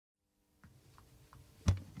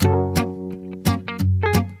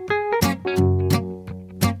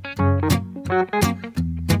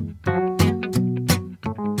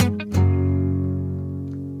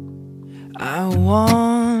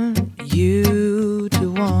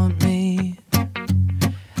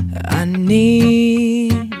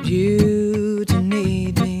need you to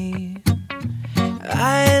need me.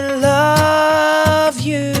 I love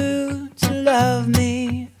you to love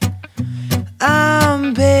me.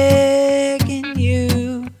 I'm begging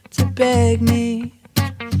you to beg me.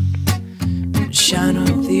 Shine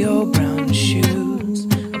up the old brown shoes,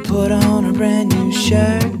 put on a brand new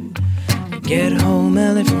shirt, get home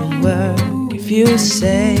early from work. If you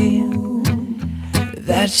say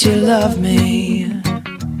that you love me,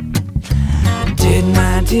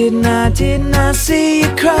 didn't I see you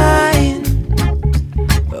crying?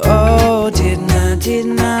 Oh, didn't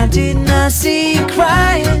I see you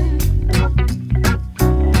crying?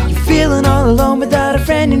 You're feeling all alone without a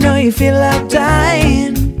friend, you know you feel like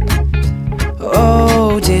dying.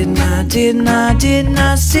 Oh, didn't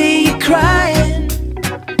I see you crying?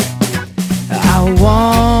 I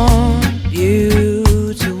want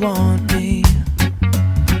you to want me.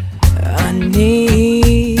 I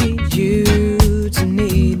need you to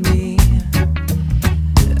need me.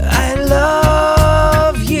 I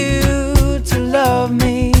love you to love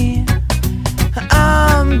me.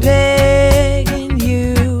 I'm begging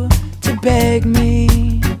you to beg me.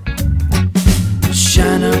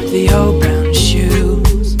 Shine up the old brown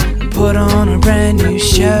shoes, put on a brand new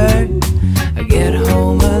shirt, I get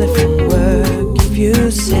home early from work. If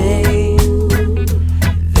you say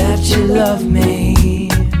that you love me,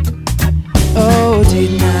 oh,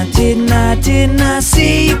 didn't I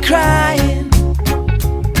see you crying?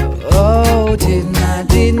 Oh, didn't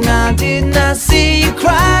I see you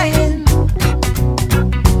crying?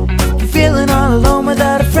 You're feeling all alone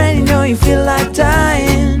without a friend, you know you feel like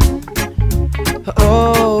dying.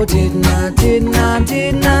 Oh, didn't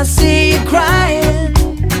I see you crying?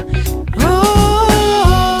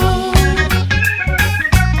 Oh,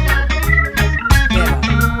 yeah.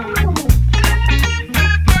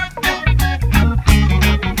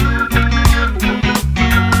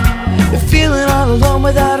 You're feeling all alone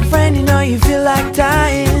without a friend, you know you feel like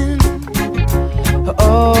dying.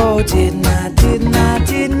 Oh, didn't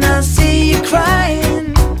I see you crying?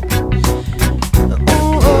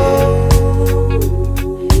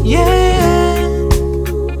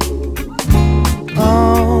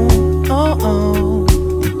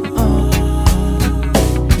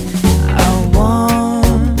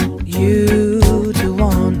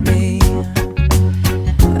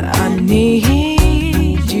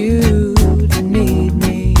 Need you to need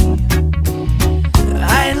me.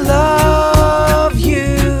 I love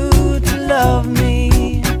you to love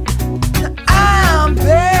me. I'm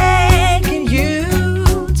begging you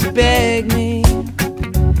to beg me.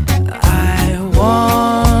 I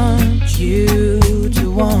want you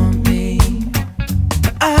to want me.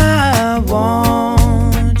 I want